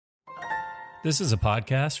This is a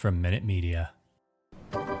podcast from Minute Media.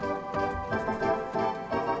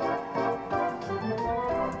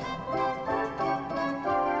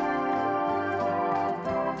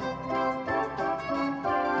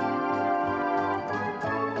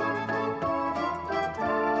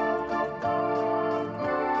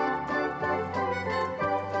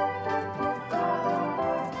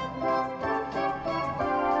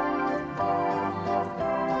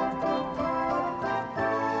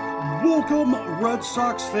 Welcome, Red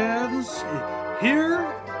Sox fans. Here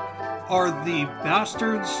are the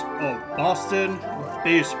Bastards of Boston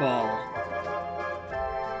baseball.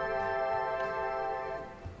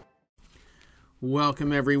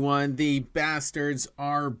 Welcome, everyone. The Bastards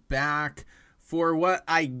are back for what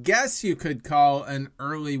I guess you could call an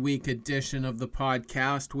early week edition of the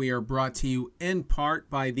podcast. We are brought to you in part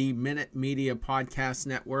by the Minute Media Podcast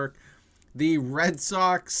Network. The Red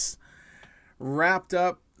Sox wrapped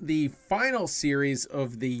up the final series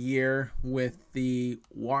of the year with the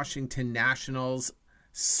Washington Nationals,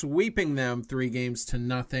 sweeping them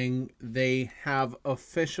 3-0. They have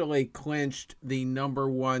officially clinched the number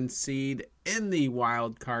 1 seed in the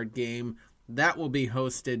wildcard game. That will be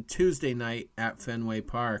hosted Tuesday night at Fenway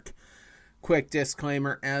Park. Quick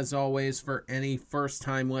disclaimer, as always, for any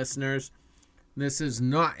first-time listeners. This is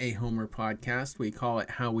not a homer podcast. We call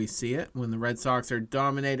it How We See It. When the Red Sox are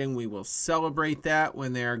dominating, we will celebrate that.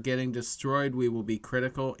 When they are getting destroyed, we will be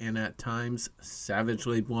critical and at times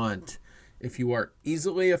savagely blunt. If you are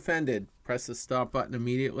easily offended, press the stop button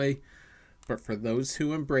immediately. But for those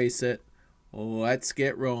who embrace it, let's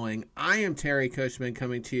get rolling. I am Terry Cushman,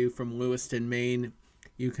 coming to you from Lewiston, Maine.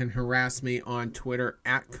 You can harass me on Twitter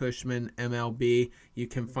at CushmanMLB. You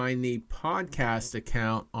can find the podcast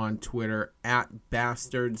account on Twitter at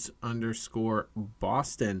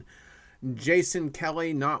Bastards_Boston. Jason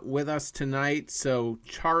Kelly not with us tonight, so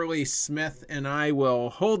Charlie Smith and I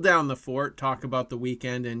will hold down the fort, talk about the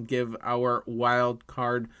weekend, and give our wild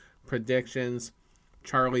card predictions.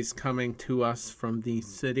 Charlie's coming to us from the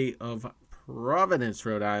city of Providence,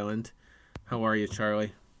 Rhode Island. How are you,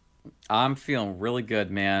 Charlie? I'm feeling really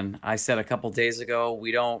good, man. I said a couple days ago,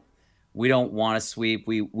 we don't want to sweep.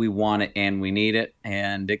 We want it and we need it.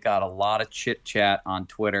 And it got a lot of chit chat on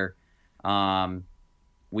Twitter.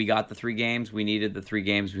 We got the 3 games. We needed the 3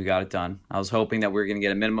 games. We got it done. I was hoping that we were going to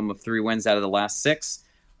get a minimum of 3 wins out of the last 6.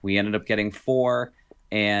 We ended up getting 4,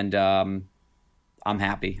 and I'm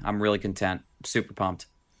happy. I'm really content. Super pumped.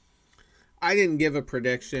 I didn't give a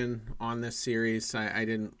prediction on this series. I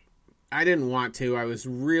didn't want to. I was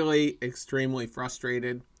really extremely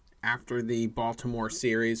frustrated after the Baltimore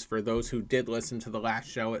series. For those who did listen to the last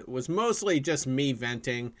show, it was mostly just me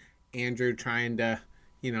venting, Andrew trying to,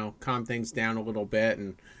 calm things down a little bit,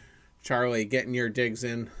 and Charlie getting your digs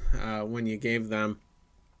in when you gave them.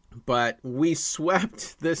 But we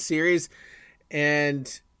swept this series,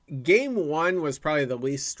 and game 1 was probably the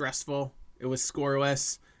least stressful. It was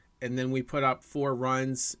scoreless, and then we put up 4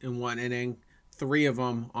 runs in 1 inning. 3 of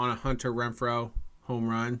them on a Hunter Renfroe home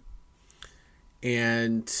run.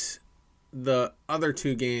 And the other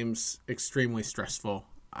 2 games, extremely stressful.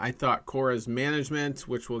 I thought Cora's management,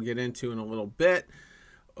 which we'll get into in a little bit,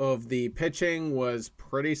 of the pitching was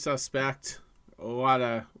pretty suspect. A lot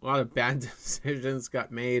of bad decisions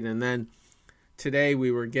got made. And then today we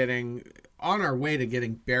were on our way to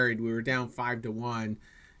getting buried. We were down 5-1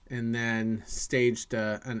 and then staged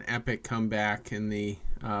an epic comeback in the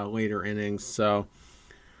later innings. So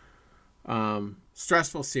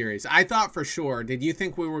stressful series. I thought for sure. Did you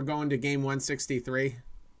think we were going to game 163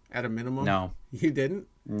 at a minimum? No. You didn't?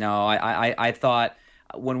 No, I thought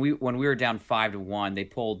when we were down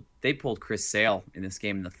 5-1, they pulled Chris Sale in this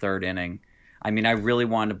game in the 3rd inning. I mean, I really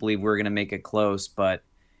wanted to believe we were going to make it close, but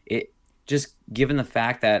it just given the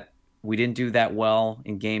fact that we didn't do that well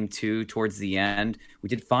in game 2 towards the end. We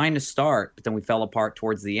did fine to start, but then we fell apart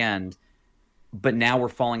towards the end. But now we're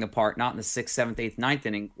falling apart, not in the 6th, 7th, 8th, 9th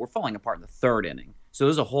inning. We're falling apart in the 3rd inning. So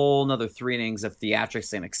there's a whole another 3 innings of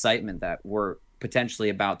theatrics and excitement that we're potentially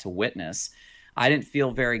about to witness. I didn't feel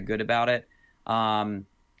very good about it.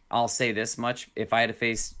 I'll say this much. If I had to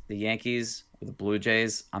face the Yankees or the Blue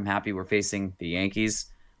Jays, I'm happy we're facing the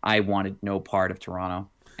Yankees. I wanted no part of Toronto.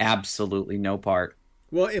 Absolutely no part.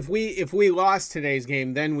 Well, if we lost today's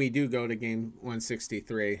game, then we do go to game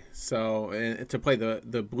 163. So to play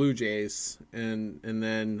the Blue Jays, and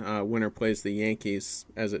then winner plays the Yankees,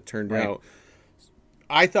 as it turned out.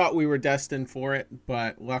 I thought we were destined for it,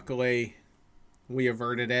 but luckily we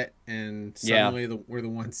averted it, and suddenly we're the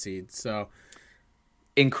 1 seed. So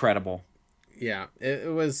incredible. Yeah,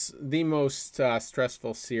 it was the most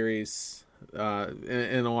stressful series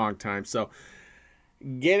in a long time. So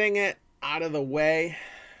getting it out of the way.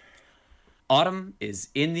 Autumn is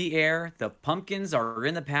in the air, the pumpkins are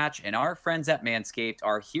in the patch, and our friends at Manscaped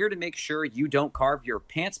are here to make sure you don't carve your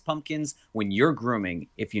pants pumpkins when you're grooming,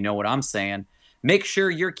 if you know what I'm saying. Make sure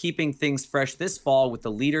you're keeping things fresh this fall with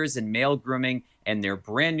the leaders in male grooming and their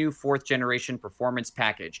brand new 4th generation performance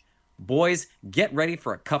package. Boys, get ready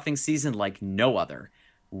for a cuffing season like no other.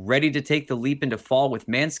 Ready to take the leap into fall with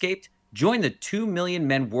Manscaped? Join the 2 million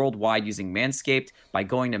men worldwide using Manscaped by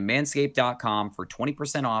going to manscaped.com for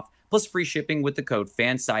 20% off plus free shipping with the code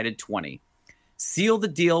FANSIDED20. Seal the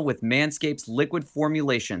deal with Manscaped's liquid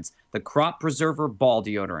formulations, the Crop Preserver Ball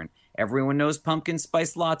Deodorant. Everyone knows pumpkin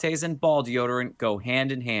spice lattes and ball deodorant go hand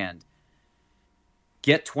in hand.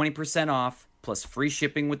 Get 20% off plus free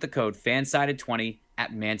shipping with the code FANSIDED20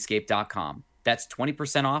 at manscaped.com. That's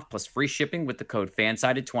 20% off plus free shipping with the code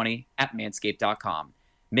FANSIDED20 at manscaped.com.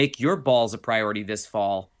 Make your balls a priority this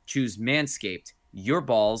fall. Choose Manscaped. Your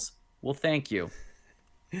balls will thank you.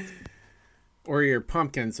 Or your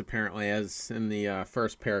pumpkins, apparently, as in the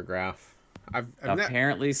first paragraph.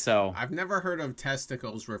 Apparently so. I've never heard of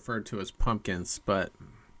testicles referred to as pumpkins, but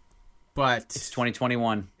it's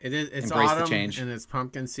 2021. It is. It's Embrace autumn the change. and it's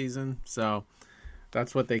pumpkin season, so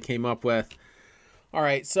that's what they came up with. All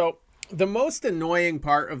right, so the most annoying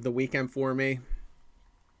part of the weekend for me,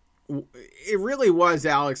 it really was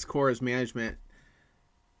Alex Cora's management.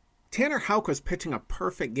 Tanner Houck was pitching a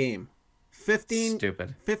perfect game. 15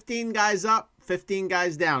 guys up, 15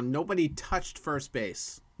 guys down. Nobody touched first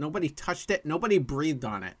base. Nobody touched it. Nobody breathed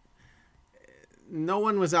on it. No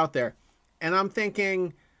one was out there. And I'm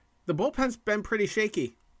thinking, the bullpen's been pretty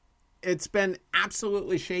shaky. It's been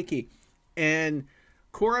absolutely shaky. And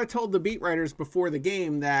Cora told the beat writers before the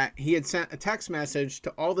game that he had sent a text message to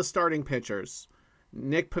all the starting pitchers,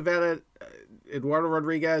 Nick Pivetta, Eduardo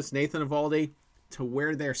Rodriguez, Nathan Eovaldi, to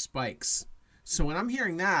wear their spikes. So when I'm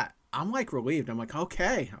hearing that, I'm like relieved. I'm like,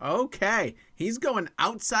 okay. He's going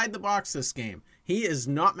outside the box this game. He is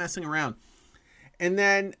not messing around. And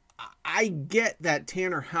then I get that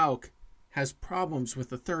Tanner Houck has problems with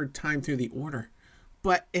the third time through the order.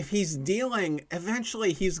 But if he's dealing,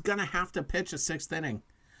 eventually he's going to have to pitch a 6th inning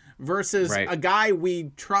versus a guy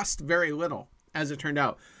we trust very little, as it turned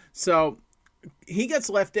out. So he gets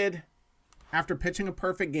lifted after pitching a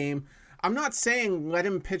perfect game. I'm not saying let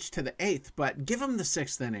him pitch to the 8th, but give him the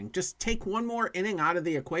 6th inning. Just take one more inning out of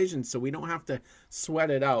the equation so we don't have to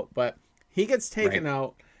sweat it out. But he gets taken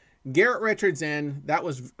out. Garrett Richards in. That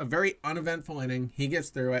was a very uneventful inning. He gets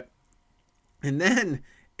through it. And then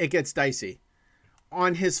it gets dicey.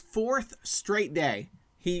 On his 4th straight day,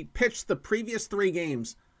 he pitched the previous 3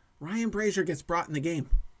 games. Ryan Brazier gets brought in the game.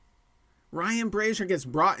 Ryan Brazier gets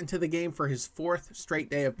brought into the game for his 4th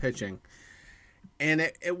straight day of pitching. And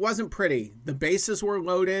it wasn't pretty. The bases were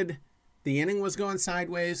loaded. The inning was going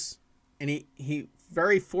sideways. And he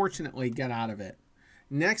very fortunately got out of it.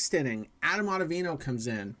 Next inning, Adam Ottavino comes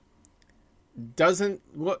in. Doesn't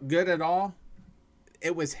look good at all.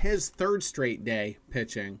 It was his 3rd straight day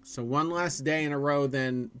pitching. So one less day in a row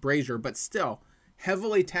than Brazier. But still,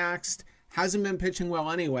 heavily taxed. Hasn't been pitching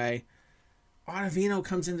well anyway. Ottavino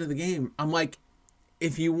comes into the game. I'm like,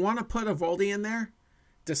 if you want to put Eovaldi in there,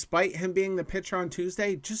 despite him being the pitcher on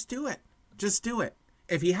Tuesday, just do it. Just do it.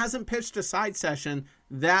 If he hasn't pitched a side session,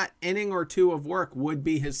 that inning or 2 of work would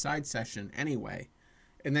be his side session anyway.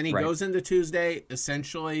 And then he goes into Tuesday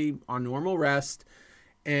essentially on normal rest.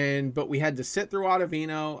 But we had to sit through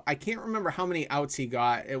Ottavino. I can't remember how many outs he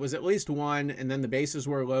got. It was at least 1, and then the bases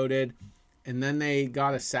were loaded. And then they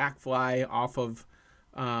got a sac fly off of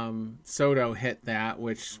Soto hit that,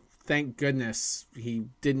 which thank goodness he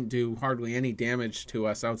didn't do hardly any damage to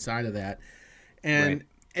us outside of that. And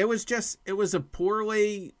it was a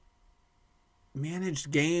poorly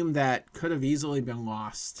managed game that could have easily been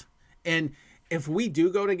lost. And if we do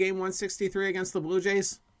go to game 163 against the Blue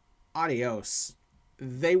Jays, adios.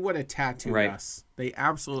 They would have tattooed us. They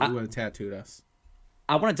absolutely would have tattooed us.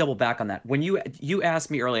 I want to double back on that. When you asked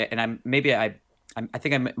me earlier, and I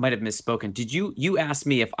think I might have misspoken. Did you asked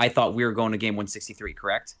me if I thought we were going to game 163,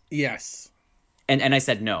 correct? Yes. And I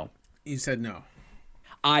said no. You said no.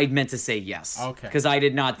 I meant to say yes. Okay. Because I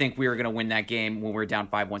did not think we were going to win that game when we were down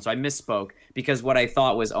 5-1. So I misspoke because what I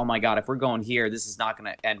thought was, oh my God, if we're going here, this is not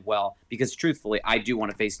going to end well. Because truthfully, I do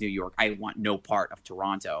want to face New York. I want no part of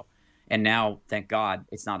Toronto. And now, thank God,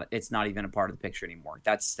 it's not even a part of the picture anymore.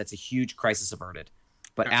 That's a huge crisis averted.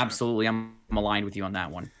 But absolutely, I'm aligned with you on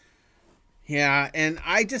that one. Yeah, and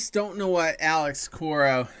I just don't know what Alex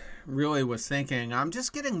Cora really was thinking. I'm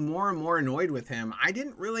just getting more and more annoyed with him. I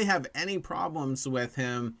didn't really have any problems with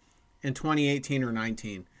him in 2018 or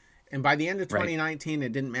 19. And by the end of 2019,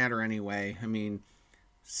 it didn't matter anyway. I mean,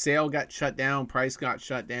 Sale got shut down. Price got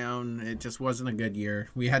shut down. It just wasn't a good year.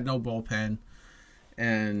 We had no bullpen.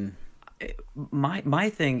 And my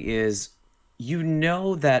thing is, you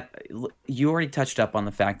know that you already touched up on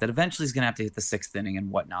the fact that eventually he's going to have to hit the 6th inning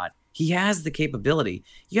and whatnot. He has the capability.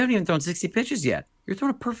 You haven't even thrown 60 pitches yet. You're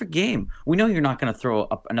throwing a perfect game. We know you're not going to throw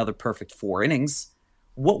up another perfect 4 innings.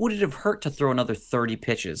 What would it have hurt to throw another 30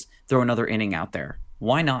 pitches, throw another inning out there?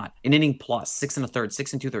 Why not? An inning plus, 6 1/3,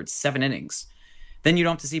 6 2/3, 7 innings. Then you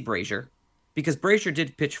don't have to see Brazier, because Brazier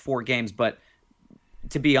did pitch 4 games, but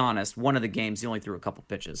to be honest, one of the games he only threw a couple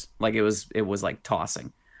pitches. Like it was like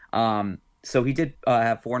tossing. So he did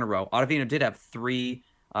have 4 in a row. Ottavino did have 3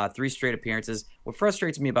 straight appearances. What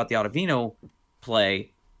frustrates me about the Ottavino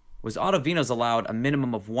play was Ottavino's allowed a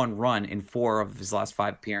minimum of 1 run in 4 of his last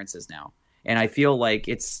 5 appearances now. And I feel like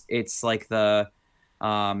it's like the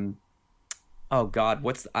oh God,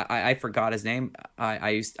 I forgot his name.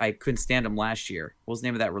 I couldn't stand him last year. What was the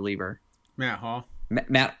name of that reliever? Matt Hall.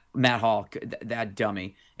 Matt Hall, that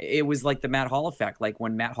dummy. It was like the Matt Hall effect. Like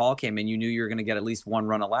when Matt Hall came in, you knew you were going to get at least 1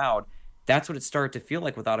 run allowed. That's what it started to feel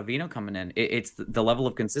like with Ottavino coming in. It's the level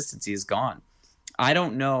of consistency is gone. I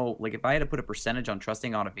don't know. Like if I had to put a percentage on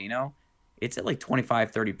trusting Ottavino, it's at like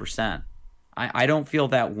 25-30%. I don't feel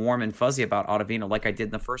that warm and fuzzy about Ottavino like I did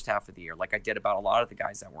in the first half of the year, like I did about a lot of the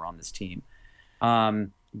guys that were on this team.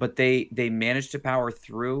 But they managed to power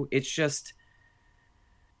through. It's just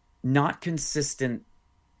not consistent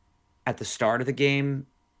at the start of the game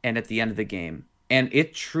and at the end of the game. And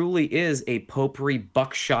it truly is a potpourri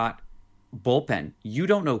buckshot bullpen. You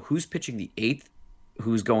don't know who's pitching the 8th,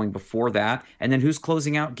 who's going before that, and then who's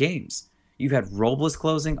closing out games. You've had Robles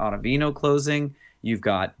closing, Ottavino closing, you've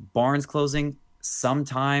got Barnes closing.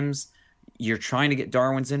 Sometimes you're trying to get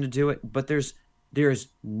Darwin's in to do it, but there's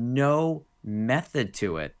no method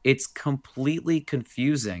to it. It's completely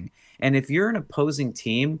confusing. And if you're an opposing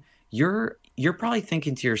team, you're probably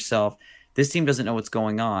thinking to yourself, this team doesn't know what's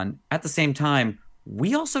going on. At the same time,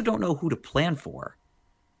 we also don't know who to plan for.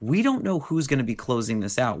 We don't know who's going to be closing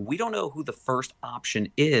this out. We don't know who the first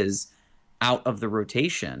option is out of the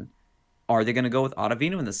rotation. Are they going to go with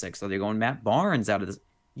Ottavino in the 6th? Are they going Matt Barnes out of this?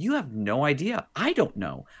 You have no idea. I don't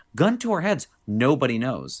know. Gun to our heads, nobody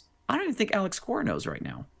knows. I don't even think Alex Cora knows right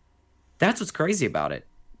now. That's what's crazy about it.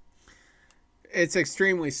 It's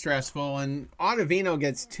extremely stressful, and Ottavino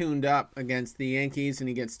gets tuned up against the Yankees, and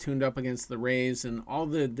he gets tuned up against the Rays and all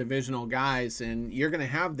the divisional guys, and you're going to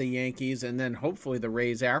have the Yankees and then hopefully the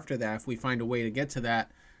Rays after that if we find a way to get to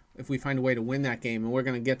that, if we find a way to win that game, and we're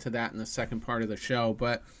going to get to that in the second part of the show.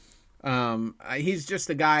 But he's just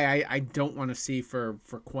a guy I don't want to see for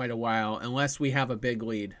quite a while, unless we have a big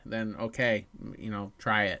lead. Then okay,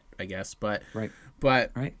 try it, I guess. But right.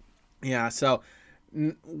 Yeah, so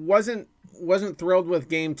wasn't thrilled with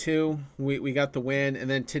game 2. We got the win, and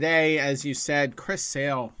then today, as you said, Chris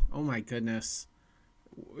Sale. Oh my goodness,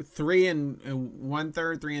 3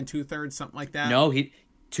 1/3, 3 2/3, something like that. No, he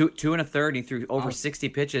 2 1/3. He threw over 60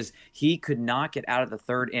 pitches. He could not get out of the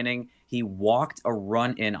 3rd inning. He walked a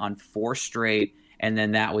run in on 4 straight, and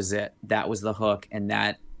then that was it. That was the hook, and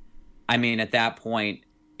at that point,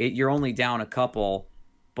 you're only down a couple,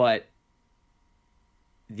 but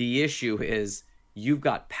the issue is you've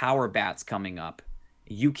got power bats coming up.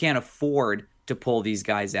 You can't afford to pull these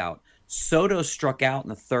guys out. Soto struck out in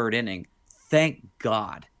the 3rd inning. Thank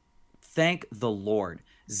God. Thank the Lord.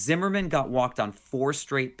 Zimmerman got walked on 4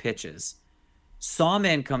 straight pitches.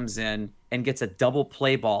 Sawman comes in and gets a double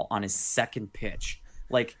play ball on his 2nd pitch.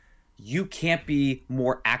 Like, you can't be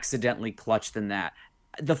more accidentally clutch than that.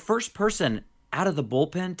 The first person out of the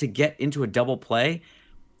bullpen to get into a double play,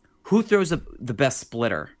 who throws the best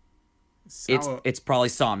splitter? It's probably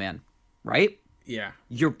Sawman, right? Yeah.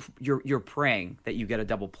 You're praying that you get a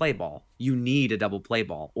double play ball. You need a double play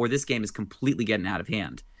ball, or this game is completely getting out of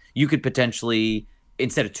hand. You could potentially,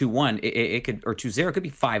 instead of 2-1, it could, or 2-0, it could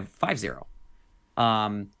be 5-0.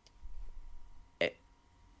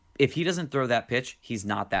 If he doesn't throw that pitch, he's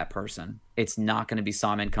not that person. It's not going to be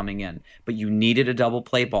Sawman coming in. But you needed a double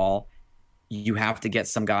play ball. You have to get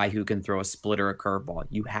some guy who can throw a splitter, a curveball.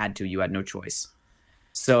 You had to. You had no choice.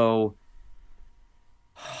 So,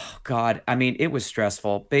 God, it was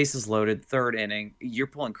stressful. Bases loaded, 3rd inning. You're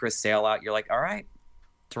pulling Chris Sale out. You're like, all right,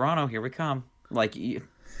 Toronto, here we come. Like,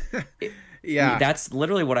 yeah, that's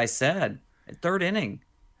literally what I said. 3rd inning,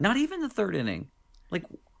 not even the 3rd inning. Like,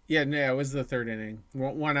 yeah, no, it was the 3rd inning.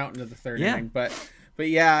 1 out into the 3rd inning, but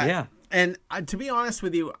yeah. And to be honest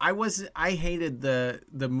with you, I hated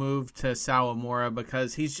the move to Sawamura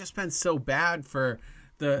because he's just been so bad for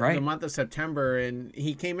the month of September, and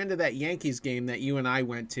he came into that Yankees game that you and I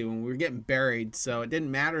went to, and we were getting buried, so it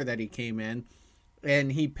didn't matter that he came in.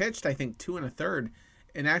 and he pitched, I think, 2 1/3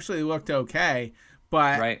 and actually looked okay.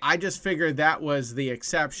 But I just figured that was the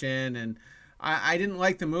exception, and I didn't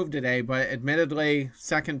like the move today, but admittedly,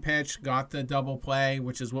 second pitch, got the double play,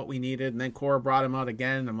 which is what we needed, and then Cora brought him out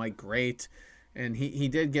again, and I'm like, great. And he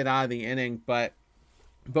did get out of the inning, but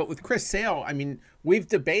with Chris Sale, I mean, we've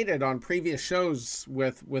debated on previous shows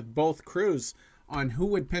with both crews on who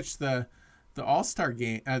would pitch the All-Star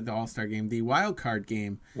game, the wild card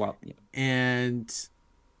game. Well, yeah. And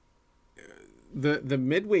the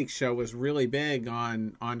midweek show was really big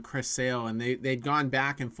on Chris Sale, and they'd gone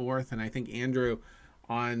back and forth, and I think Andrew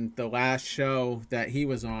on the last show that he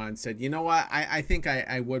was on said, you know what, I think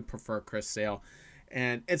I would prefer Chris Sale.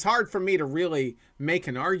 And it's hard for me to really make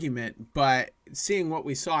an argument, but seeing what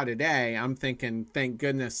we saw today, I'm thinking, thank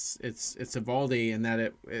goodness it's Eovaldi, and that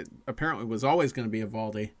it apparently was always going to be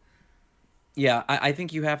Eovaldi. Yeah, I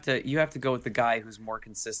think you have to go with the guy who's more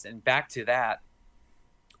consistent. And back to that,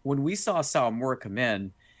 when we saw Sawamura come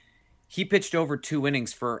in, he pitched over 2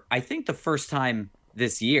 innings for, I think, the first time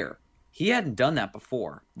this year. He hadn't done that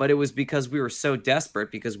before, but it was because we were so desperate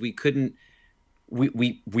because we couldn't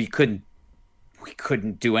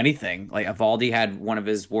do anything. Like, Eovaldi had one of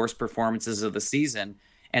his worst performances of the season,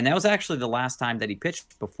 and that was actually the last time that he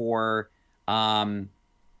pitched before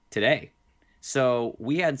today. So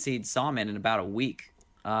we hadn't seen Sawman in about a week.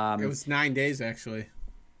 It was 9 days, actually.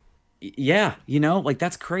 Yeah, like,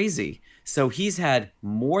 that's crazy. So he's had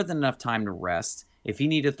more than enough time to rest. If he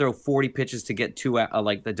needed to throw 40 pitches to get to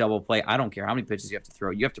like the double play, I don't care how many pitches you have to throw.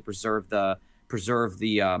 You have to preserve the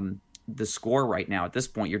score right now. At this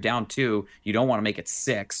point, you're down 2. You don't want to make it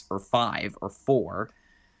 6 or 5 or 4.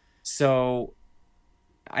 So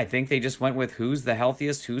I think they just went with who's the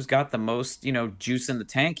healthiest, who's got the most, juice in the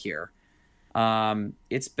tank here.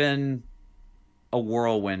 It's been a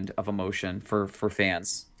whirlwind of emotion for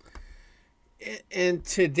fans. And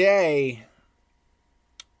today,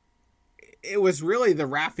 it was really the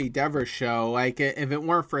Rafi Devers show. Like, if it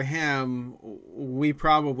weren't for him, we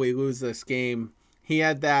probably lose this game. He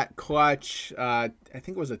had that clutch, I think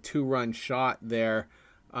it was a 2-run shot there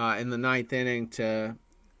in the 9th inning because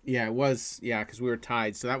we were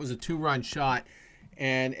tied. So that was a 2-run shot,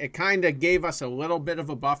 and it kind of gave us a little bit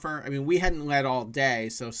of a buffer. I mean, we hadn't led all day,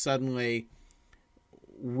 so suddenly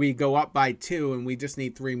we go up by 2, and we just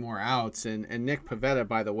need 3 more outs. And Nick Pivetta,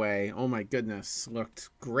 by the way, oh my goodness,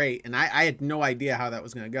 looked great. And I had no idea how that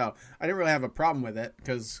was going to go. I didn't really have a problem with it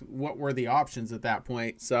because what were the options at that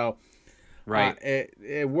point? So right,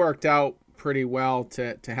 it worked out pretty well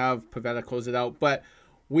to have Pivetta close it out. But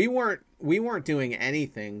we weren't doing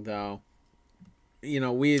anything, though.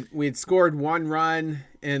 We'd scored 1 run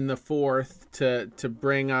in the 4th to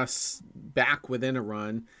bring us back within a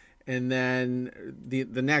run. And then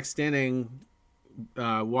the next inning,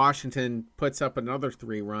 Washington puts up another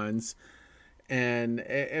 3 runs, and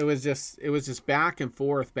it was just back and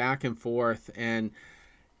forth, and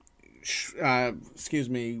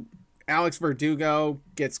Alex Verdugo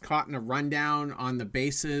gets caught in a rundown on the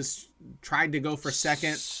bases, tried to go for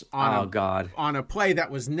second on a play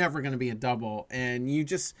that was never going to be a double, and you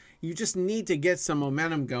just need to get some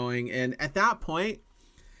momentum going. And at that point,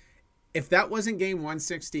 if that wasn't game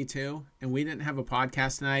 162 and we didn't have a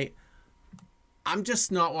podcast tonight, I'm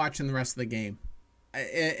just not watching the rest of the game.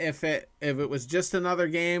 If it was just another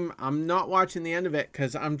game, I'm not watching the end of it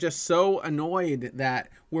because I'm just so annoyed that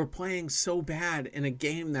we're playing so bad in a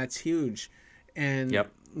game that's huge. And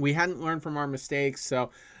we hadn't learned from our mistakes. So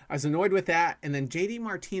I was annoyed with that. And then JD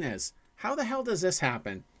Martinez, how the hell does this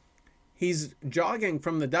happen? He's jogging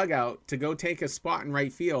from the dugout to go take a spot in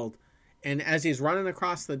right field. And as he's jogging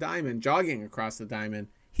across the diamond,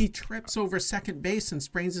 he trips over second base and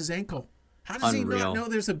sprains his ankle. How does he not know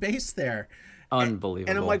there's a base there?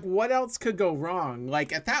 Unbelievable. And I'm like, what else could go wrong?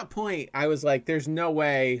 Like, at that point, I was like, there's no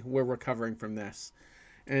way we're recovering from this.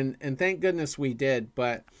 And thank goodness we did.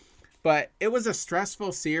 But it was a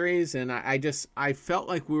stressful series, and I felt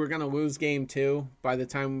like we were going to lose game 2 by the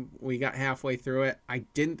time we got halfway through it. I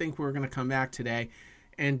didn't think we were going to come back today.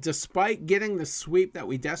 And despite getting the sweep that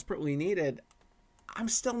we desperately needed, I'm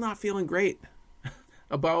still not feeling great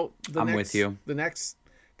about the next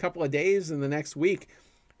couple of days and the next week.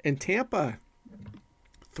 And Tampa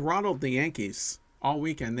throttled the Yankees all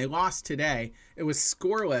weekend. They lost today. It was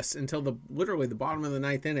scoreless until literally the bottom of the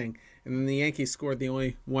 9th inning, and then the Yankees scored the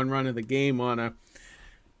only 1 run of the game on a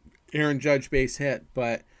Aaron Judge base hit.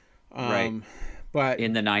 But in the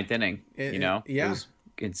 9th inning, yeah. It was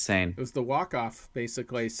insane. It was the walk-off,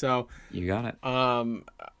 basically. So you got it. The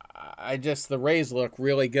Rays look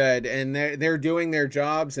really good, and they're doing their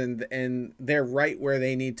jobs, and they're right where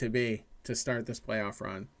they need to be to start this playoff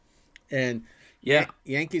run. And Yeah.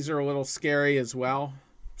 Yankees are a little scary as well.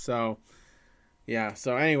 So, yeah.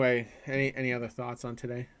 So anyway, any other thoughts on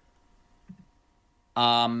today?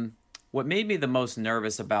 What made me the most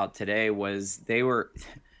nervous about today was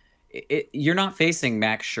you're not facing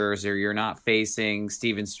Max Scherzer, you're not facing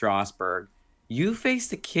Steven Strasburg. You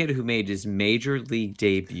faced a kid who made his major league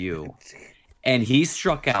debut, and he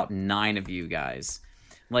struck out 9 of you guys.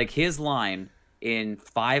 Like, his line in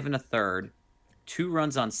 5 1/3, 2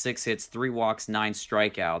 runs on 6 hits, 3 walks, 9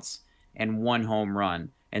 strikeouts, and 1 home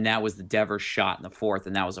run. And that was the Devers shot in the 4th,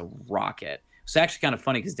 and that was a rocket. It's actually kind of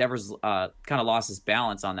funny because Devers kind of lost his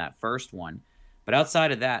balance on that first one. But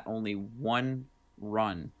outside of that, only 1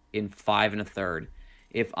 run in 5 1/3.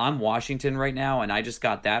 If I'm Washington right now and I just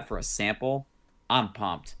got that for a sample, I'm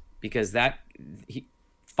pumped because 5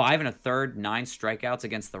 1/3, 9 strikeouts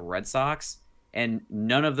against the Red Sox, and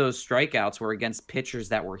none of those strikeouts were against pitchers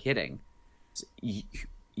that were hitting. So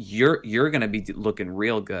you're going to be looking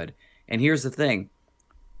real good. And here's the thing.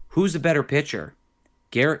 Who's a better pitcher?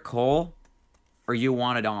 Garrett Cole or you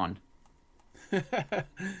want it on?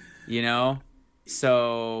 You know?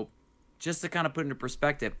 So just to kind of put into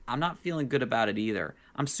perspective, I'm not feeling good about it either.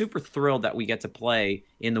 I'm super thrilled that we get to play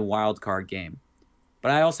in the wild card game.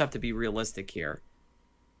 But I also have to be realistic here.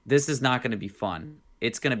 This is not going to be fun.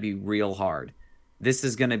 It's going to be real hard. This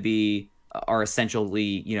is going to be our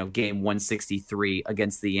essentially, game 163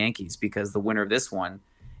 against the Yankees because the winner of this one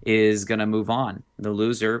is going to move on. The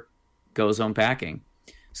loser goes home packing.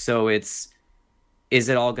 So is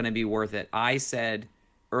it all going to be worth it? I said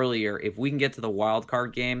earlier, if we can get to the wild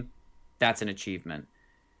card game, that's an achievement.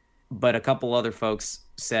 But a couple other folks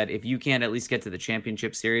said, if you can't at least get to the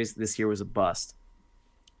championship series, this year was a bust.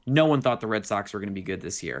 No one thought the Red Sox were going to be good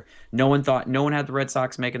this year. No one had the Red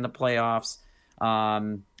Sox making the playoffs.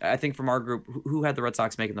 I think from our group, who had the Red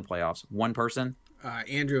Sox making the playoffs? One person?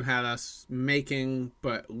 Andrew had us making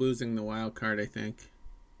but losing the wild card, I think.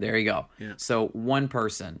 There you go. Yeah. So one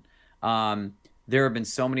person. There have been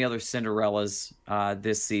so many other Cinderellas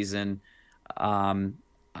this season.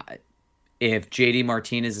 If JD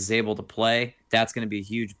Martinez is able to play, that's going to be a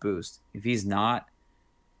huge boost. If he's not,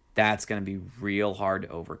 that's going to be real hard to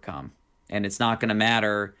overcome. And it's not going to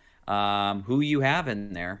matter who you have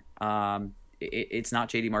in there. It's not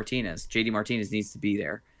JD Martinez. JD Martinez needs to be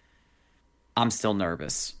there. I'm still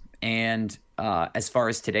nervous. And as far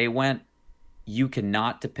as today went, you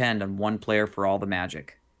cannot depend on one player for all the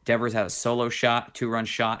magic. Devers had a solo shot, 2-run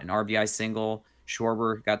shot, an RBI single.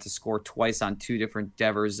 Schwarber got to score twice on 2 different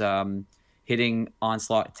Devers hitting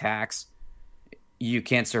onslaught attacks. You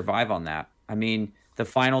can't survive on that. I mean, the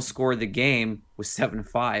final score of the game was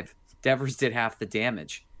 7-5. Devers did half the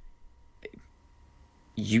damage.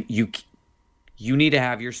 You need to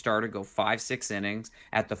have your starter go 5-6 innings.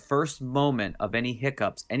 At the first moment of any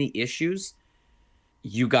hiccups, any issues,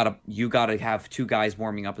 you gotta have 2 guys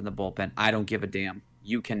warming up in the bullpen. I don't give a damn.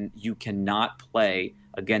 You cannot play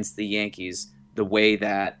against the Yankees the way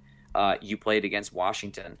that you played against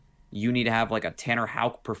Washington. You need to have like a Tanner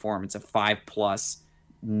Houck performance of 5+,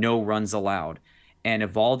 no runs allowed. And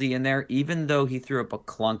Evaldi in there, even though he threw up a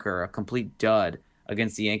clunker, a complete dud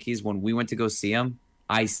against the Yankees when we went to go see him,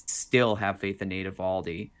 I still have faith in Nate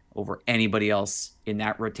Evaldi over anybody else in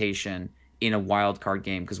that rotation in a wild card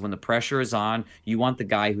game. Because when the pressure is on, you want the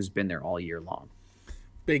guy who's been there all year long.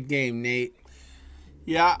 Big game, Nate.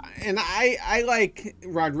 Yeah, and I like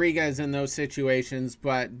Rodriguez in those situations,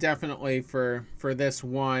 but definitely for this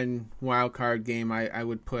one wild card game, I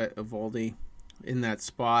would put Evaldi in that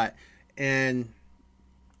spot. And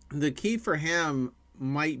the key for him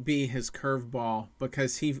might be his curveball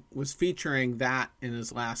because he was featuring that in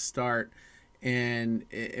his last start, and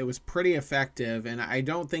it was pretty effective. And I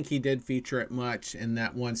don't think he did feature it much in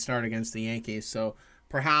that one start against the Yankees. So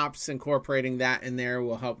perhaps incorporating that in there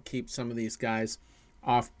will help keep some of these guys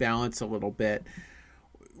off balance a little bit.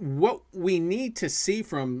 What we need to see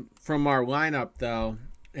from our lineup, though,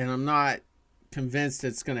 and I'm not convinced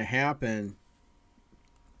it's going to happen,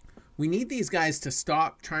 we need these guys to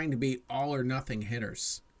stop trying to be all or nothing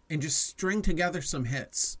hitters and just string together some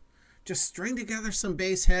hits. Just string together some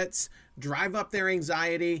base hits, drive up their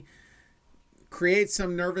anxiety, create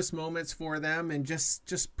some nervous moments for them, and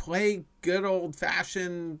just play good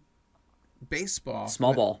old-fashioned baseball.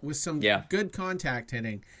 Small ball. With some good contact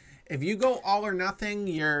hitting. If you go all or nothing,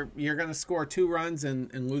 you're going to score 2 runs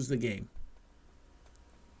and lose the game.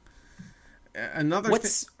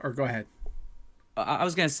 Or go ahead. I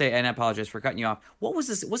was going to say, and I apologize for cutting you off. What was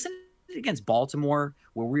this? Wasn't it against Baltimore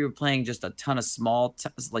where we were playing just a ton of small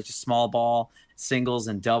ball singles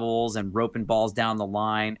and doubles and roping balls down the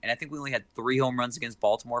line? And I think we only had 3 home runs against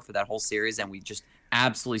Baltimore for that whole series, and we just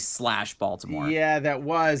absolutely slash Baltimore. Yeah, that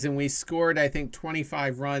was, and we scored, I think,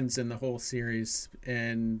 25 runs in the whole series,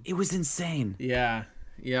 and It was insane. yeah,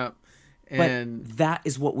 yep. And but that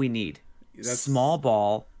is what we need. Small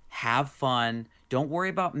ball, have fun, don't worry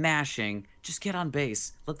about mashing, just get on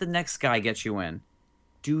base. Let the next guy get you in.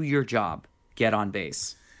 Do your job. Get on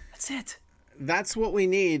base. That's it. That's what we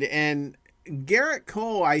need. And Garrett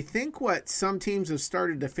Cole, I think what some teams have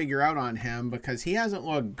started to figure out on him, because he hasn't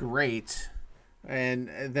looked great. And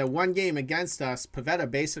the one game against us, Pivetta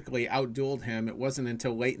basically outdueled him. It wasn't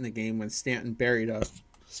until late in the game when Stanton buried us.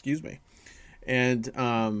 Excuse me. And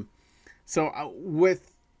so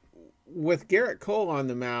with Garrett Cole on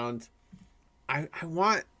the mound, I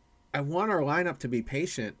want our lineup to be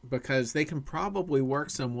patient, because they can probably work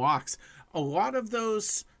some walks. A lot of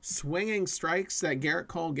those swinging strikes that Garrett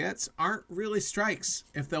Cole gets aren't really strikes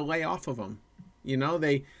if they'll lay off of them. You know,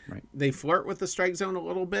 they flirt with the strike zone a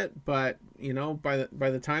little bit, but you know, by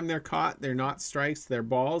the time they're caught, they're not strikes, they're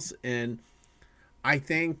balls. And I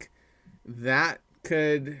think that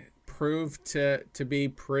could prove to be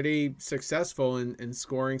pretty successful in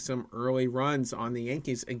scoring some early runs on the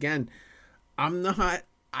Yankees. Again, I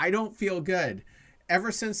don't feel good.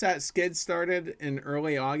 Ever since that skid started in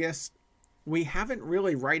early August, we haven't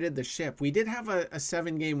really righted the ship. We did have a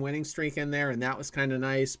 7-game winning streak in there, and that was kind of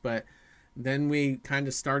nice, but then we kind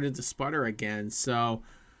of started to sputter again. So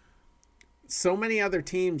many other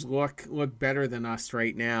teams look better than us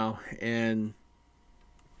right now. And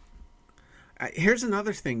here's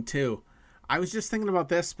another thing too. I was just thinking about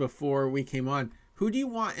this before we came on. Who do you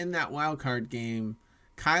want in that wild card game?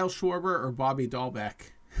 Kyle Schwarber or Bobby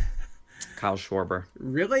Dahlbeck? Kyle Schwarber.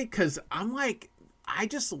 Really? Because I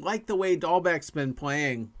just like the way Dahlbeck's been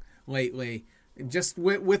playing lately, just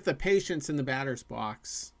with the patience in the batter's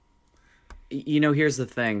box. You know, here's the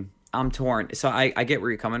thing. I'm torn. So I get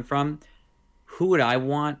where you're coming from. Who would I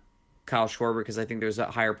want? Kyle Schwarber, because I think there's a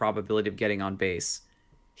higher probability of getting on base.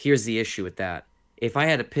 Here's the issue with that. If I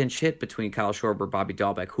had a pinch hit between Kyle Schwarber and Bobby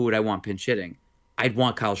Dahlbeck, who would I want pinch hitting? I'd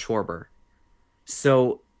want Kyle Schwarber.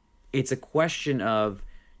 So it's a question of,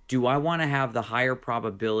 do I want to have the higher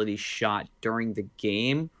probability shot during the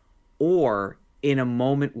game, or in a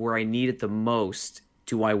moment where I need it the most,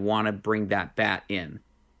 do I want to bring that bat in?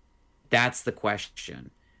 That's the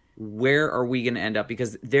question. Where are we going to end up?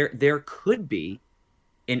 Because there could be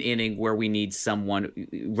an inning where we need someone,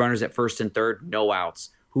 runners at first and third, no outs.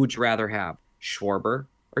 Who would you rather have, Schwarber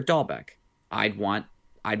or Dahlbeck? I'd want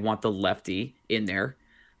the lefty in there.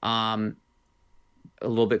 A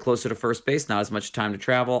little bit closer to first base, not as much time to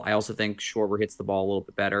travel. I also think Schwarber hits the ball a little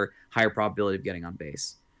bit better, higher probability of getting on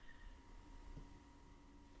base.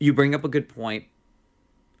 You bring up a good point.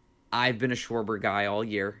 I've been a Schwarber guy all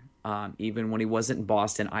year. Even when he wasn't in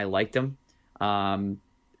Boston, I liked him. Because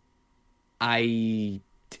I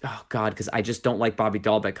just don't like Bobby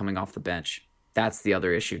Dahlbeck coming off the bench. That's the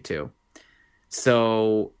other issue too.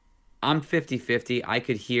 So I'm 50-50. I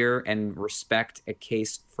could hear and respect a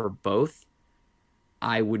case for both.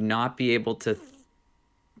 I would not be able to,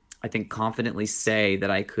 I think, confidently say that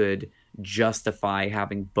I could justify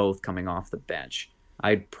having both coming off the bench.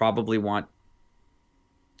 I'd probably want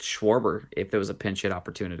Schwarber if there was a pinch hit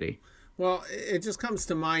opportunity. Well, it just comes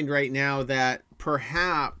to mind right now that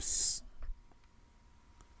perhaps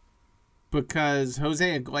because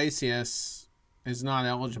Jose Iglesias is not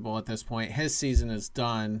eligible at this point, his season is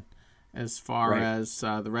done as far as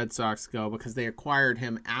the Red Sox go, because they acquired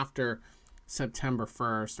him after September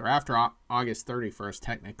 1st, or after August 31st,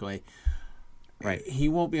 technically. Right. He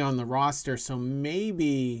won't be on the roster, so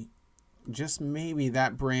maybe, just maybe,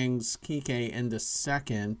 that brings Kike into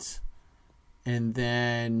second, and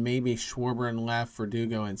then maybe Schwarber in left,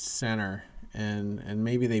 Verdugo in center, and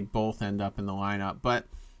maybe they both end up in the lineup. But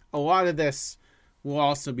a lot of this will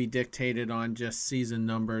also be dictated on just season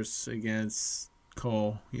numbers against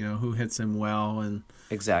Cole, you know, who hits him well and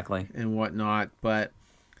exactly and whatnot. But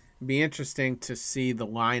it'd be interesting to see the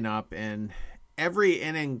lineup, and every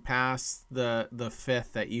inning past the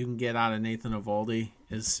fifth that you can get out of Nathan Eovaldi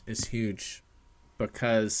is huge,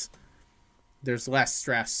 because there's less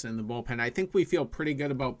stress in the bullpen. I think we feel pretty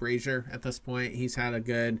good about Brazier at this point. He's had a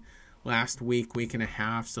good last week and a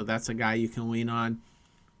half, so that's a guy you can lean on.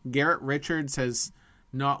 Garrett Richards has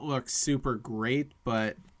not looked super great,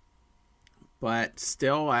 but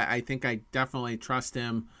still, I think I definitely trust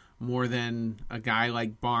him more than a guy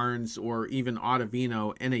like Barnes or even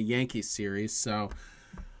Ottavino in a Yankees series. So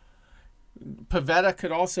Pivetta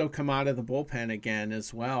could also come out of the bullpen again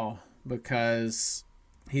as well, because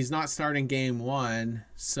he's not starting game 1,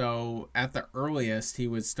 so at the earliest he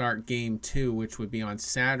would start game 2, which would be on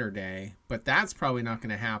Saturday. But that's probably not going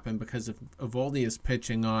to happen because if Eovaldi is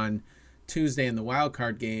pitching on Tuesday in the wild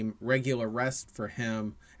card game, regular rest for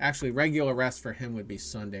him would be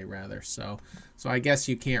Sunday rather. So I guess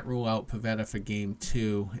you can't rule out Pivetta for game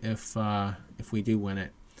 2 if we do win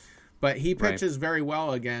it. But he pitches very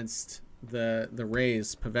well against the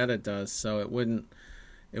Rays. Pivetta does, so it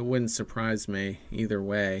wouldn't surprise me either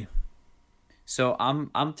way. So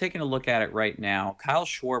I'm taking a look at it right now. Kyle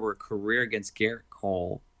Schwarber, career against Garrett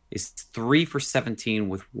Cole, is 3 for 17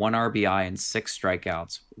 with 1 RBI and 6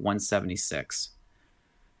 strikeouts, 176.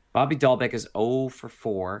 Bobby Dahlbeck is 0 for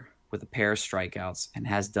 4 with a pair of strikeouts and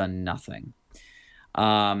has done nothing.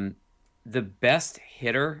 The best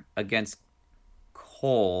hitter against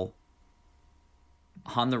Cole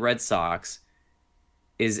on the Red Sox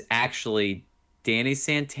is actually Danny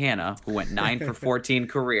Santana, who went 9 for 14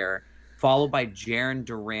 career, followed by Jarren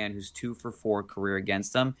Duran, who's 2 for 4 career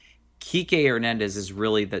against him. Kike Hernandez is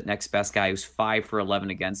really the next best guy, who's 5 for 11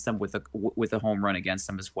 against him with a home run against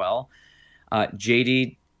him as well.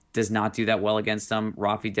 JD does not do that well against him.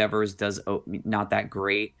 Rafi Devers does not that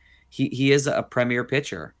great. He is a premier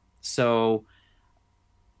pitcher, so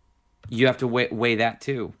you have to weigh that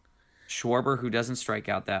too. Schwarber, who doesn't strike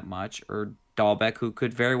out that much, or Dahlbeck, who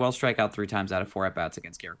could very well strike out 3 times out of 4 at-bats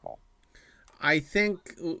against Garrett Cole. I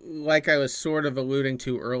think, like I was sort of alluding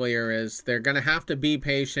to earlier, is they're going to have to be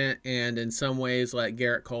patient and in some ways let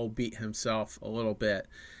Garrett Cole beat himself a little bit.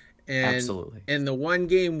 And Absolutely. in the one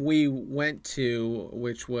game we went to,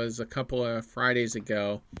 which was a couple of Fridays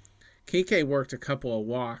ago, Kike worked a couple of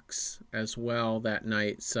walks as well that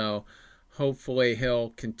night. So hopefully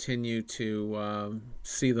he'll continue to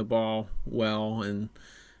see the ball well and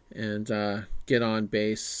get on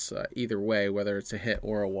base either way, whether it's a hit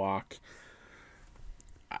or a walk.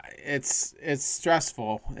 It's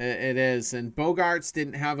stressful. It is. And Bogarts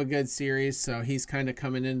didn't have a good series, so he's kind of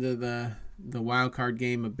coming into the wild card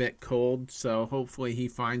game a bit cold. So hopefully he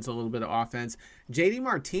finds a little bit of offense. JD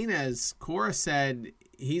Martinez, Cora said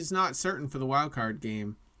he's not certain for the wild card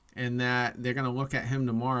game, and that they're going to look at him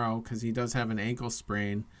tomorrow because he does have an ankle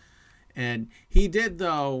sprain. And he did,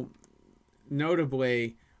 though,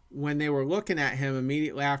 notably, when they were looking at him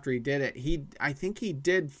immediately after he did it, I think he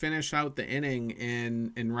did finish out the inning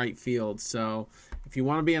in right field. So if you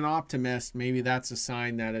want to be an optimist, maybe that's a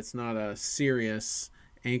sign that it's not a serious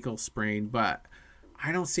ankle sprain. But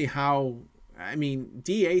I don't see how. I mean,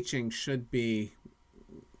 DHing should be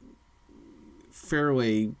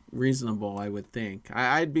fairly reasonable, I would think.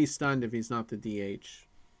 I'd be stunned if he's not the DH.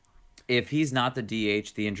 If he's not the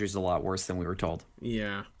DH, the injury's a lot worse than we were told.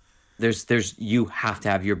 Yeah. There's you have to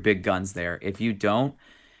have your big guns there. If you don't,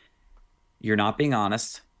 you're not being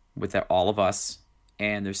honest with all of us,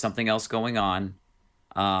 and there's something else going on.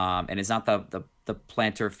 And it's not the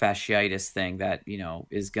plantar fasciitis thing that,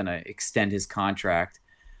 is going to extend his contract.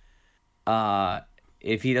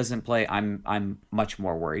 If he doesn't play, I'm much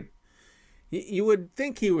more worried. You would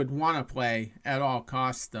think he would want to play at all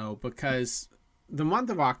costs, though, because the month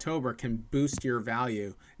of October can boost your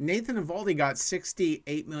value. Nathan Eovaldi got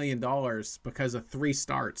 $68 million because of 3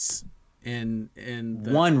 starts in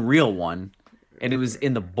one real one, and it was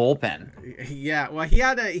in the bullpen. Yeah, well,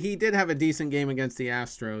 he did have a decent game against the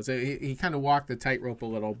Astros. He kind of walked the tightrope a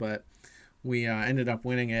little, but we ended up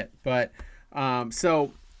winning it. But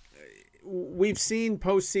so we've seen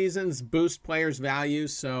postseasons boost players' value,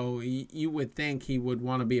 so you would think he would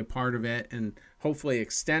want to be a part of it and hopefully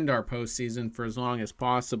extend our postseason for as long as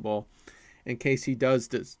possible in case he does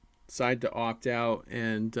decide to opt out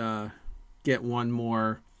and get one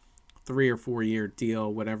more 3 or 4 year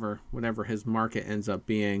deal, whatever his market ends up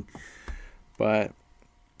being. But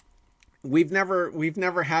we've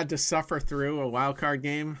never had to suffer through a wild card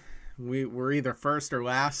game. We're either first or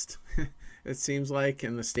last. It seems like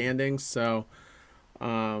in the standings, so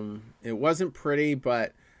it wasn't pretty,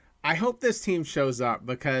 but I hope this team shows up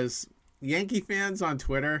because Yankee fans on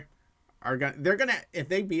Twitter if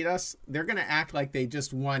they beat us, they're gonna act like they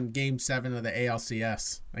just won Game 7 of the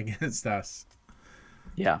ALCS against us.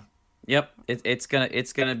 Yeah, yep, it's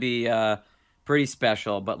gonna be pretty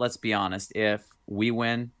special. But let's be honest, if we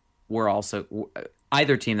win, we're also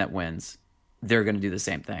either team that wins, they're gonna do the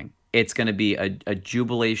same thing. It's gonna be a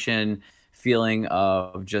jubilation feeling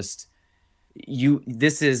of just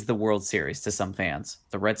this is the World Series to some fans.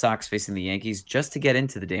 The Red Sox facing the Yankees just to get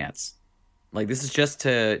into the dance. Like, this is just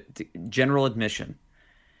to general admission.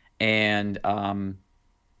 And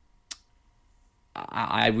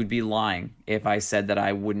I would be lying if I said that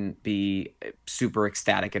I wouldn't be super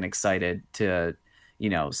ecstatic and excited to,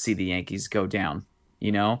 see the Yankees go down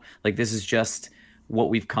You know, like this is just what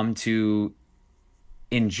we've come to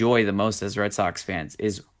enjoy the most as Red Sox fans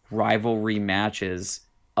is rivalry matches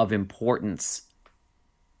of importance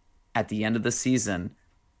at the end of the season.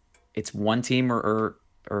 It's one team or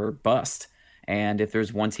bust. And if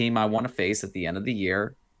there's one team I want to face at the end of the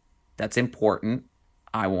year that's important,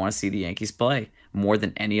 I want to see the Yankees play more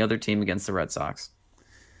than any other team against the Red Sox.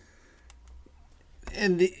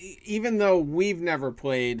 And even though we've never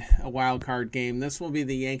played a wild card game, this will be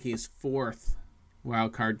the Yankees' fourth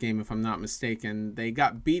wild card game, if I'm not mistaken. They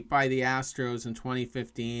got beat by the Astros in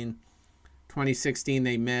 2015. 2016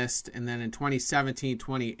 they missed, and then in 2017,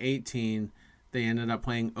 2018 they ended up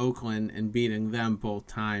playing Oakland and beating them both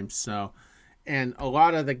times. So, and a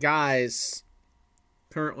lot of the guys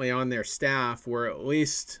currently on their staff were at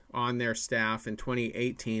least on their staff in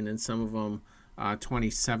 2018, and some of them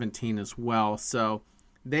 2017 as well. So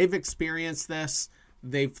they've experienced this.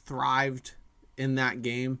 They've thrived in that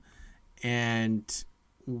game. And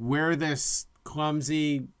we're this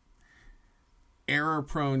clumsy,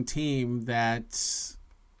 error-prone team that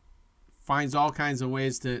finds all kinds of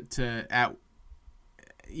ways to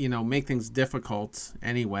make things difficult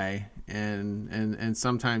anyway, and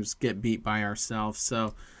sometimes get beat by ourselves.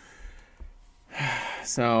 So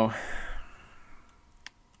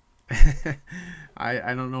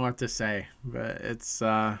I don't know what to say, but it's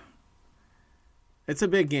a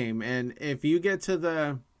big game, and if you get to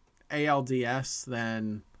the ALDS,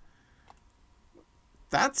 then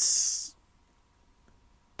that's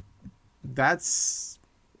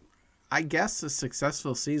I guess a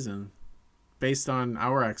successful season based on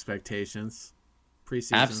our expectations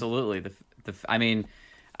preseason. Absolutely. I mean,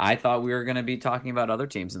 I thought we were going to be talking about other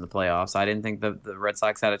teams in the playoffs. I didn't think the Red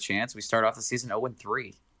Sox had a chance. We started off the season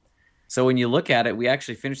 0-3. So when you look at it, we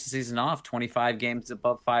actually finished the season off 25 games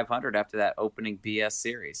above 500 after that opening BS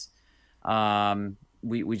series.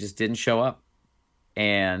 We just didn't show up.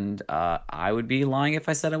 And I would be lying if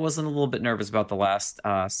I said I wasn't a little bit nervous about the last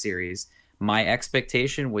series. My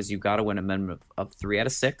expectation was you got to win a minimum of 3 out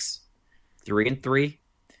of 6, 3-3.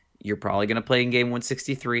 You're probably going to play in game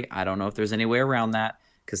 163. I don't know if there's any way around that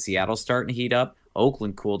because Seattle's starting to heat up.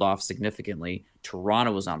 Oakland cooled off significantly.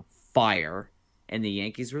 Toronto was on fire. And the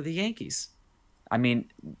Yankees were the Yankees. I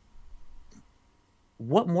mean,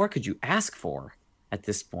 what more could you ask for at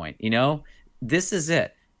this point? You know, this is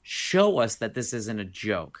it. Show us that this isn't a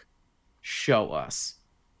joke. Show us.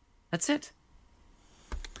 That's it.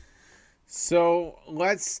 So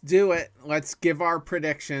let's do it. Let's give our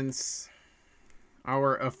predictions.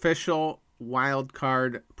 Our official wild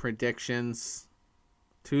card predictions.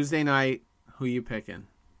 Tuesday night, who you picking?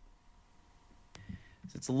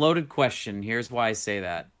 It's a loaded question. Here's why I say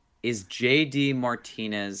that. Is JD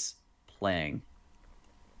Martinez playing?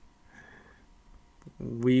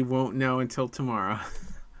 We won't know until tomorrow.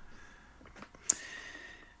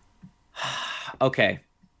 Okay.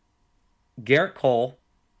 Garrett Cole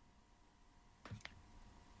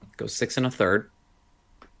goes 6 1/3.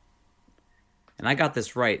 And I got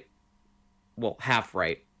this right. Well, half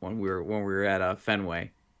right when we were at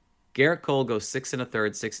Fenway. Garrett Cole goes 6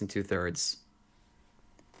 1/3, 6 2/3.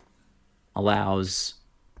 Allows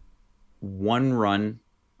 1 run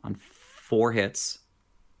on 4 hits.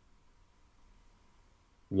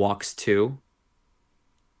 Walks 2.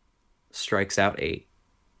 Strikes out 8.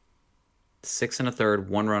 6 1/3,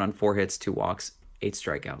 1 run on 4 hits, 2 walks, 8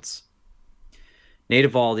 strikeouts. Nate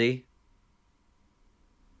Eovaldi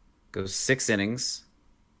goes 6 innings.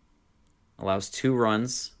 Allows 2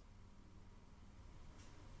 runs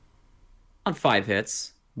on 5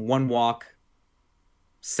 hits, 1 walk,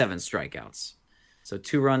 7 strikeouts. So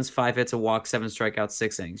 2 runs, 5 hits, a walk, 7 strikeouts,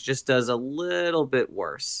 6 innings. Just does a little bit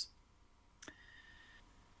worse.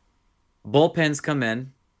 Bullpens come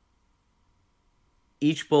in.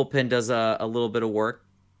 Each bullpen does a little bit of work.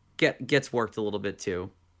 Gets worked a little bit too.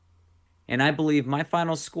 And I believe my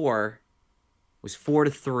final score was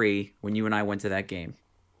 4-3 when you and I went to that game.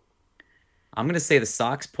 I'm going to say the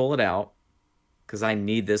Sox pull it out because I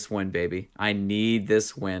need this win, baby. I need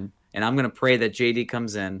this win. And I'm going to pray that JD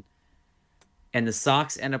comes in and the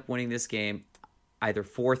Sox end up winning this game either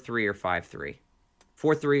 4-3 or 5-3.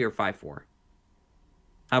 4-3 or 5-4.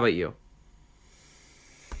 How about you?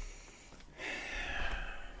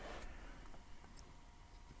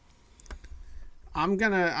 I'm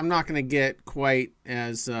not gonna get quite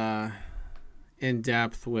as in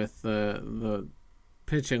depth with the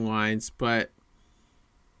pitching lines, but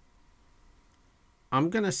I'm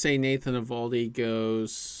gonna say Nathan Eovaldi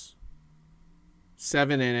goes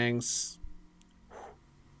 7 innings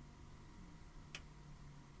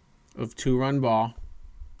of 2-run ball.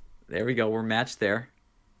 There we go. We're matched there.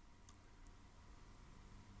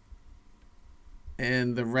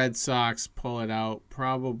 And the Red Sox pull it out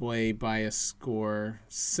probably by a score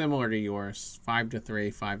similar to yours,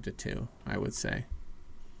 5-3, 5-2, I would say.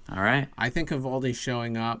 All right. I think Eovaldi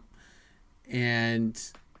showing up, and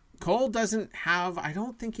Cole doesn't have, I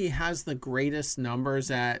don't think he has the greatest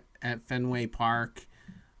numbers at Fenway Park.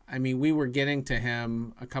 I mean, we were getting to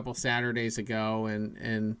him a couple Saturdays ago,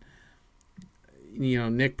 and you know,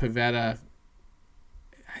 Nick Pivetta,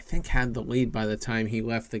 I think, had the lead by the time he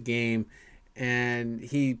left the game. And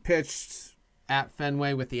he pitched at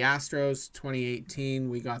Fenway with the Astros 2018.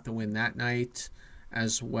 We got the win that night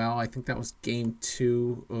as well. I think that was game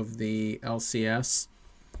 2 of the LCS.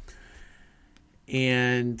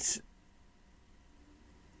 And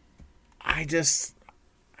I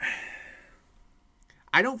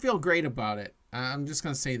don't feel great about it. I'm just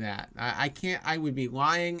going to say that. I would be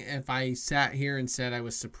lying if I sat here and said I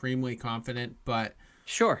was supremely confident, but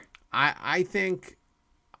sure. I think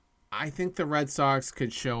the Red Sox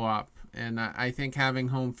could show up, and I think having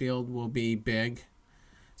home field will be big,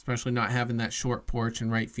 especially not having that short porch in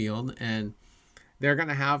right field. And they're going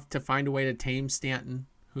to have to find a way to tame Stanton,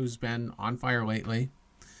 who's been on fire lately.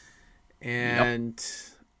 And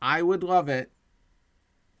I would love it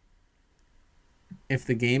if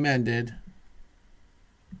the game ended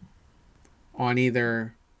on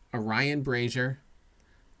either a Ryan Brazier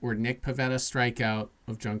or Nick Pivetta strikeout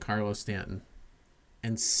of Giancarlo Stanton,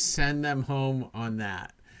 and send them home on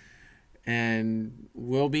that. And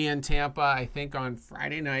we'll be in Tampa, I think, on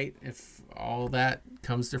Friday night if all that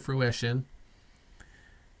comes to fruition.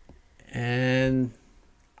 And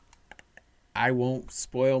I won't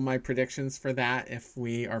spoil my predictions for that if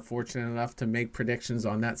we are fortunate enough to make predictions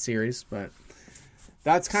on that series, but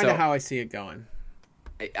that's kind of how I see it going.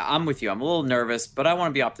 I'm with you. I'm a little nervous, but I want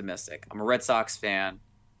to be optimistic. I'm a Red Sox fan.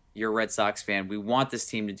 You're a Red Sox fan. We want this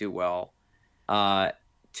team to do well.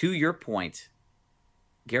 To your point,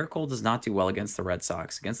 Garrett Cole does not do well against the Red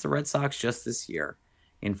Sox. Against the Red Sox just this year,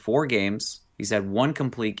 in 4 games, he's had 1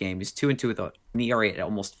 complete game. He's 2-2 with an ERA at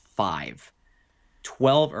almost 5.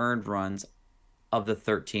 12 earned runs of the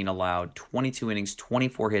 13 allowed. 22 innings,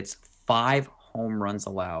 24 hits, 5 home runs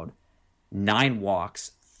allowed, 9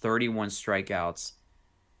 walks, 31 strikeouts.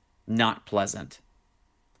 Not pleasant.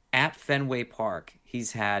 At Fenway Park,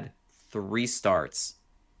 he's had 3 starts.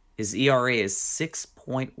 His ERA is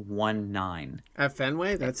 6.19. At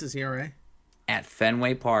Fenway, that's his ERA? At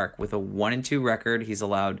Fenway Park, with a 1-2 record, he's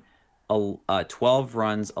allowed 12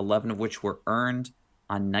 runs, 11 of which were earned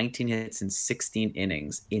on 19 hits in 16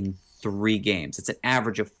 innings in 3 games. It's an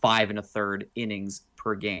average of 5 1/3 innings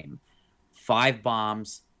per game. 5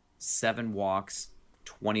 bombs, 7 walks,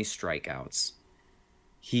 20 strikeouts.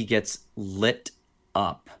 He gets lit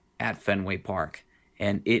up at Fenway Park,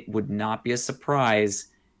 and it would not be a surprise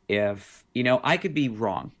if, I could be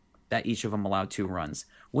wrong that each of them allowed 2 runs.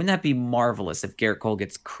 Wouldn't that be marvelous if Garrett Cole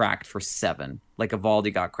gets cracked for 7, like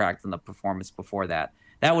Eovaldi got cracked in the performance before that?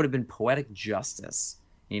 That would have been poetic justice.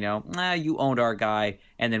 You owned our guy,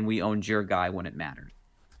 and then we owned your guy when it mattered.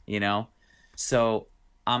 So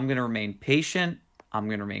I'm going to remain patient. I'm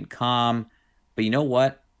going to remain calm. But you know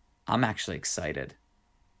what? I'm actually excited.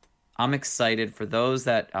 I'm excited for those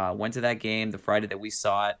that went to that game the Friday that we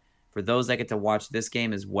saw it. For those that get to watch this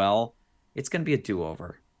game as well, it's going to be a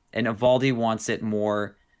do-over. And Eovaldi wants it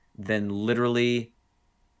more than literally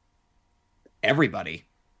everybody,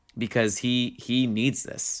 because he needs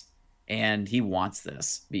this and he wants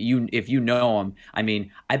this. If you know him,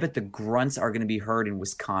 I bet the grunts are going to be heard in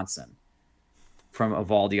Wisconsin from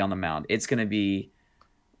Eovaldi on the mound. It's going to be,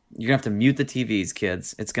 you're going to have to mute the TVs,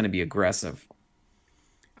 kids. It's going to be aggressive.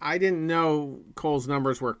 I didn't know Cole's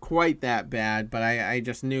numbers were quite that bad, but I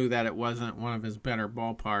just knew that it wasn't one of his better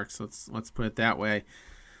ballparks. Let's put it that way.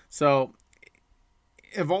 So,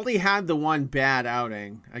 Eovaldi had the one bad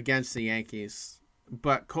outing against the Yankees,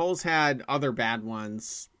 but Cole's had other bad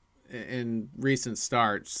ones in recent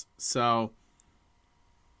starts. So,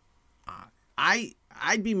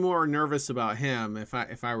 I'd be more nervous about him if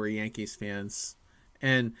I were Yankees fans,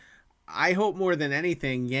 and I hope more than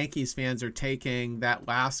anything Yankees fans are taking that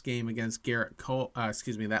last game against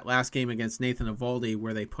that last game against Nathan Eovaldi,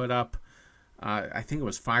 where they put up, I think it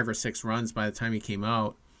was 5 or 6 runs by the time he came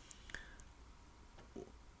out.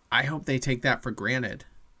 I hope they take that for granted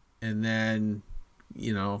and then,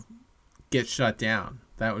 get shut down.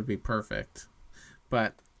 That would be perfect.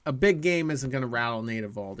 But a big game isn't going to rattle Nate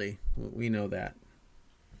Eovaldi. We know that.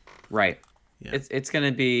 Right. Yeah. It's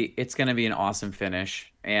gonna be an awesome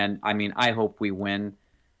finish, and I hope we win,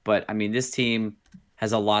 but this team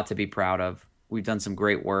has a lot to be proud of. We've done some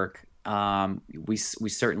great work. We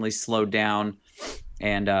certainly slowed down,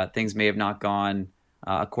 and things may have not gone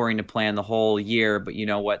according to plan the whole year. But you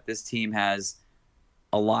know what? This team has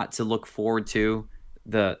a lot to look forward to.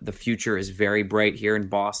 The future is very bright here in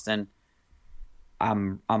Boston.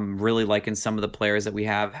 I'm really liking some of the players that we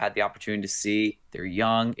have had the opportunity to see. They're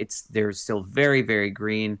young. They're still very, very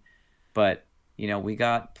green. But, you know, we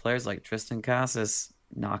got players like Tristan Casas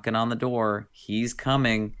knocking on the door. He's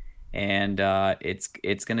coming, and it's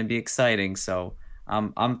going to be exciting. So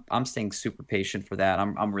I'm staying super patient for that.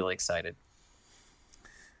 I'm really excited.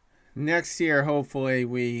 Next year, hopefully,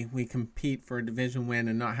 we compete for a division win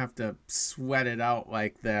and not have to sweat it out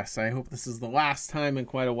like this. I hope this is the last time in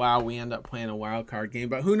quite a while we end up playing a wild card game.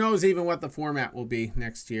 But who knows even what the format will be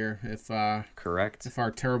next year if Correct. If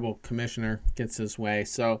our terrible commissioner gets his way.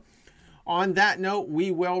 So on that note, we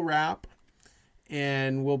will wrap.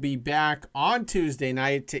 And we'll be back on Tuesday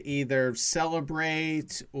night to either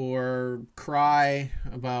celebrate or cry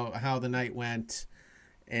about how the night went.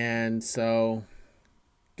 And so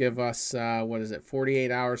give us,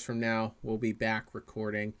 48 hours from now, we'll be back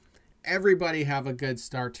recording. Everybody have a good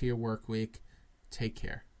start to your work week. Take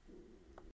care.